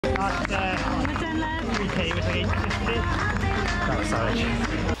10k was like 850. That was savage.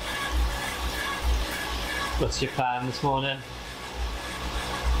 What's your plan this morning?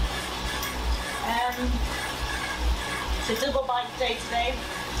 So double bike day today.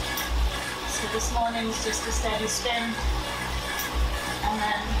 So this morning's just a steady spin. And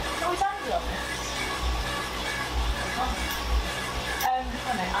then, oh, it's Andy's office.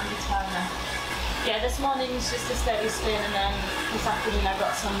 Oh no, Andy's Tower. Yeah, this morning's just a steady spin, and then this afternoon I've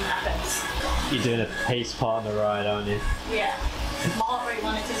got some efforts. You're doing a pace partner ride, aren't you? Yeah. My heart rate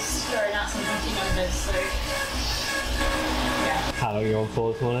monitor's throwing out some funky numbers, so yeah. How long are you on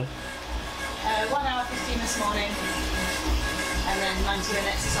for this morning? 1 hour 15 this morning, and then 90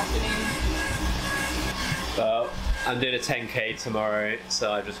 minutes this afternoon. Well, I'm doing a 10k tomorrow,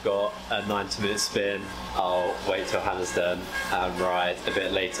 so I just got a 90-minute spin. I'll wait till Hannah's done and ride a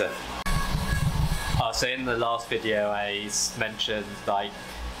bit later. So in the last video I mentioned like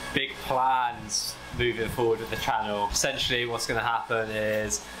big plans moving forward with the channel. Essentially what's going to happen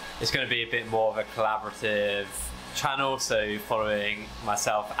is it's going to be a bit more of a collaborative channel, so following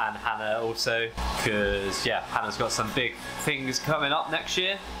myself and Hannah also, because yeah, Hannah's got some big things coming up next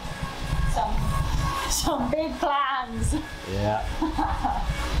year. Some big plans. Yeah.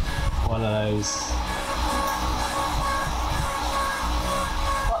 One of those.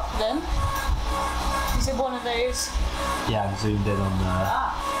 What for them? You said one of those? Yeah, I'm zoomed in on there.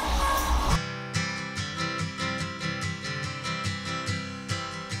 Ah.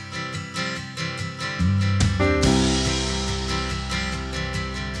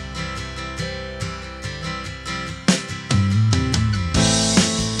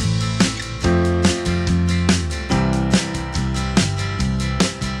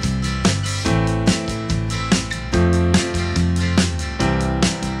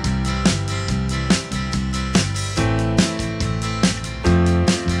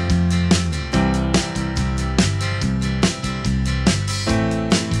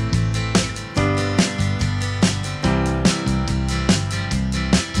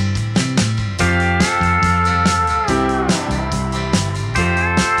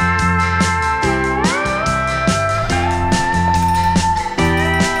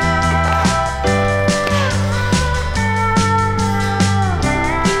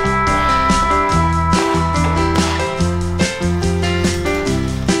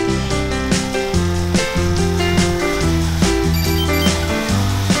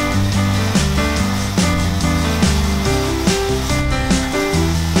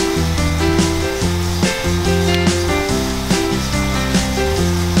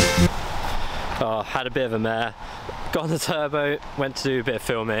 Had a bit of a mare, got on the turbo, went to do a bit of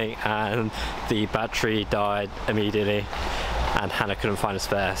filming, and the battery died immediately and Hannah couldn't find a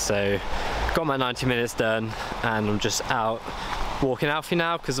spare, so got my 90 minutes done and I'm just out walking Alfie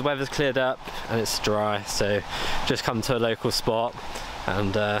now because the weather's cleared up and it's dry, so just come to a local spot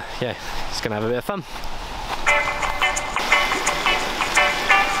and yeah, just gonna have a bit of fun.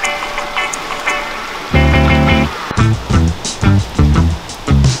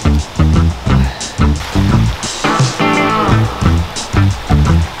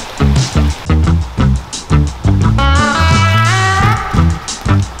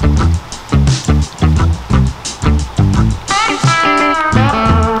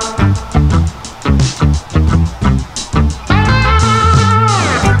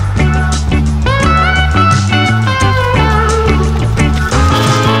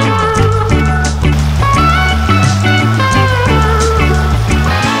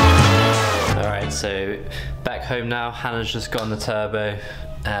 So back home now, Hannah's just got on the turbo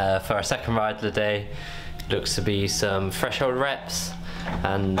for our second ride of the day. Looks to be some threshold reps,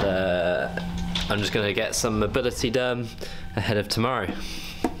 and I'm just going to get some mobility done ahead of tomorrow.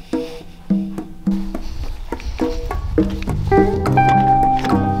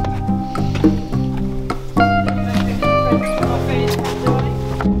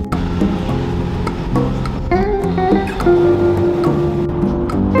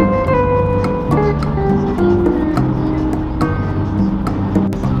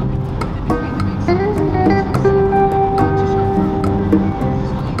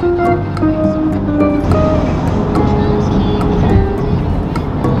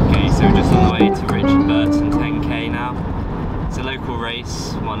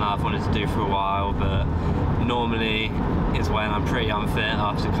 One I've wanted to do for a while, but normally is when I'm pretty unfit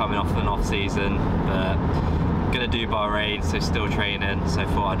after coming off an off season, but gonna do Bahrain, so still training, so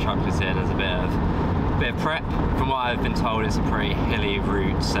thought I'd chuck this in as a bit of prep. From what I've been told, it's a pretty hilly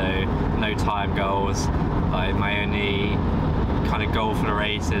route, so no time goals. Like my only kind of goal for the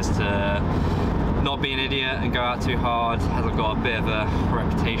race is to not be an idiot and go out too hard, as I've got a bit of a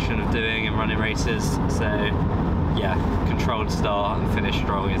reputation of doing in running races. So yeah, controlled start and finish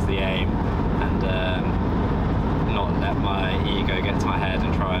strong is the aim, and not let my ego get to my head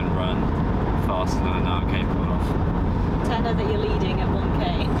and try and run faster than I know I'm capable of. Turner that you're leading at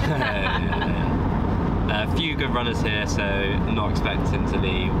 1k. Yeah. A few good runners here, so not expecting to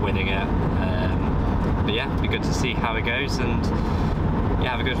be winning it. But yeah, it'll be good to see how it goes, and yeah,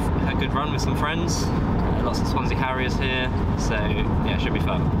 have a good run with some friends. Lots of Swansea Harriers here, so yeah, it should be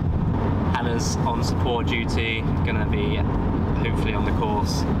fun. Hannah's on support duty, gonna be hopefully on the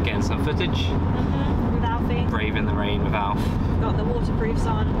course getting some footage. With Alfie. Braving the rain with Alf. Got the waterproofs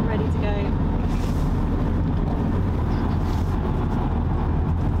on, ready to go.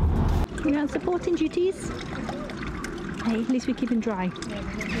 You're on supporting duties? Hey, at least we keep him dry.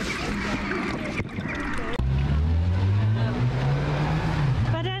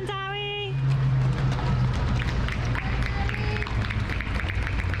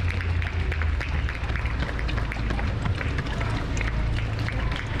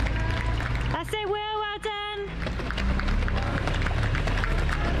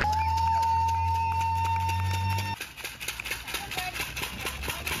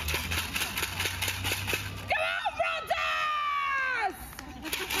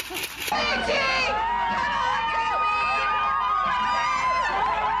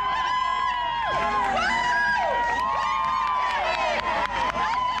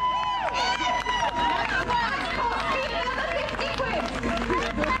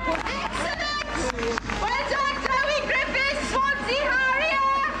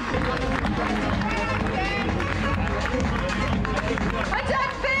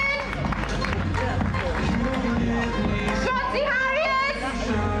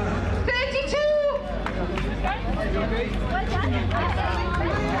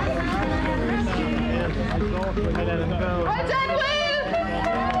 Well done, Will!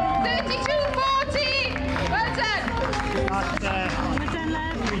 32.40! Well done! Well done,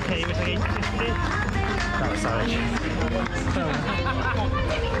 lad. 3k was like 850. That was savage.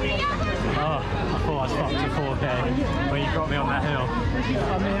 Oh, I thought I was fucked to 4k when you got me on that hill.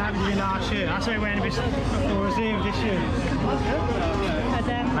 I mean, how did you last year? That's why we went a bit for reserve this year. I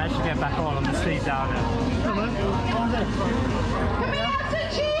managed to get back on the steep downhill. Can we have some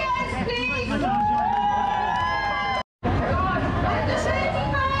cheers, please?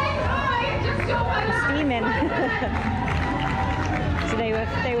 Steaming. So they were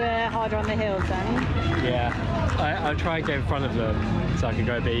harder on the hills then? Yeah, I tried to get in front of them so I could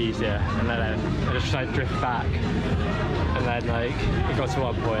go a bit easier, and then I just tried to drift back, and then like it got to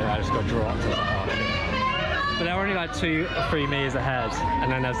one point and I just got dropped. I was like, oh shit. But they were only like 2 or 3 meters ahead,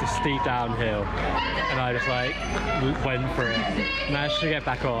 and then there was this steep downhill, and I just like went for it. Managed to get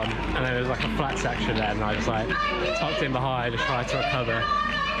back on, and then there was like a flat section there, and I just like tucked in behind, just tried to recover.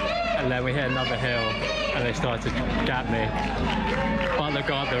 And then we hit another hill, and they started to gap me. But they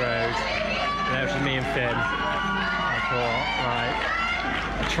got the road, and it was just me and Finn. I thought,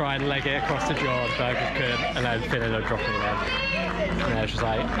 right, try and leg it across to John, but I just couldn't, and then Finn ended up dropping them. And it was just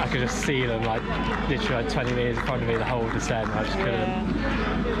like, I could just see them like literally like 20 metres in front of me the whole descent. I just couldn't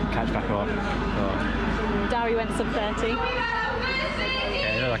catch back up. But Darry went sub 30.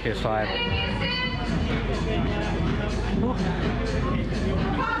 yeah, it looked like it was fine.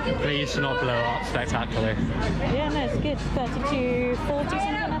 Pleased to not blow up spectacularly. Yeah, no, it's good. 32.40 something,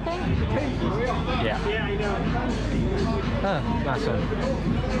 I think. Yeah. Oh, nice one.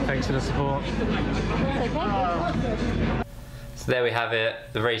 Thanks for the support. It's okay. So there we have it,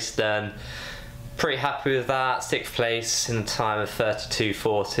 the race done. Pretty happy with that. 6th place in a time of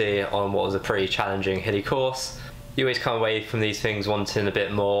 32.40 on what was a pretty challenging hilly course. You always come away from these things wanting a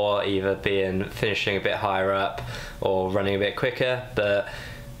bit more, either finishing a bit higher up or running a bit quicker, but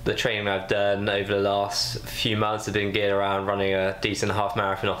the training I've done over the last few months have been geared around running a decent half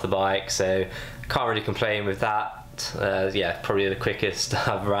marathon off the bike, so can't really complain with that. Yeah, probably the quickest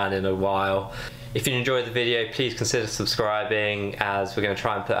I've ran in a while. If you enjoyed the video, please consider subscribing, as we're going to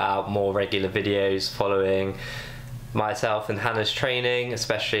try and put out more regular videos following myself and Hannah's training,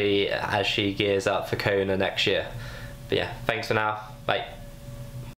 especially as she gears up for Kona next year. But yeah, thanks for now. Bye.